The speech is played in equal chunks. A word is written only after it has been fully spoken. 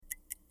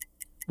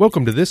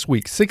Welcome to this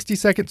week's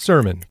 60-second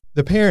sermon.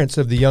 The parents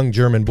of the young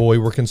German boy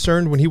were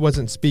concerned when he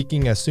wasn't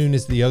speaking as soon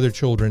as the other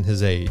children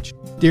his age.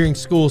 During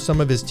school, some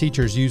of his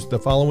teachers used the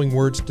following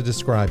words to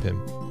describe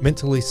him: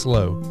 mentally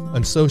slow,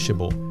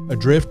 unsociable,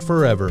 adrift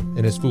forever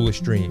in his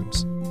foolish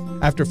dreams.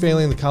 After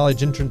failing the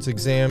college entrance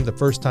exam the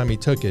first time he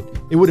took it,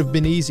 it would have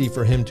been easy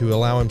for him to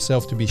allow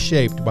himself to be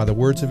shaped by the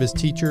words of his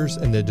teachers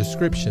and the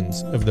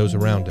descriptions of those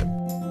around him.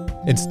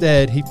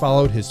 Instead, he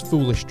followed his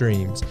foolish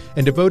dreams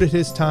and devoted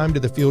his time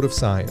to the field of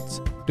science,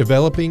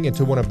 developing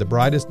into one of the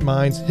brightest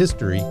minds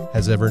history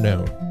has ever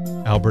known,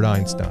 Albert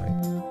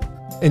Einstein.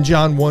 In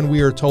John 1,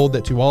 we are told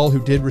that to all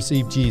who did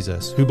receive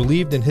Jesus, who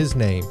believed in his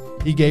name,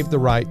 he gave the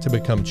right to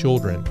become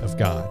children of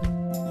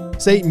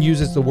God. Satan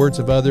uses the words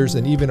of others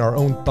and even our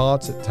own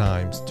thoughts at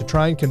times to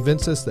try and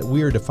convince us that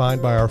we are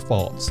defined by our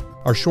faults,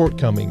 our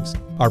shortcomings,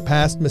 our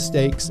past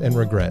mistakes and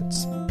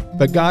regrets.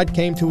 But God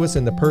came to us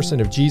in the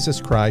person of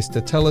Jesus Christ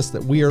to tell us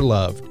that we are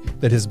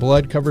loved, that his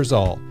blood covers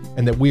all,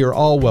 and that we are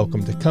all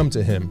welcome to come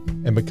to him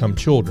and become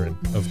children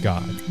of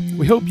God.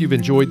 We hope you've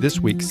enjoyed this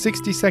week's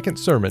 60-second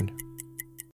sermon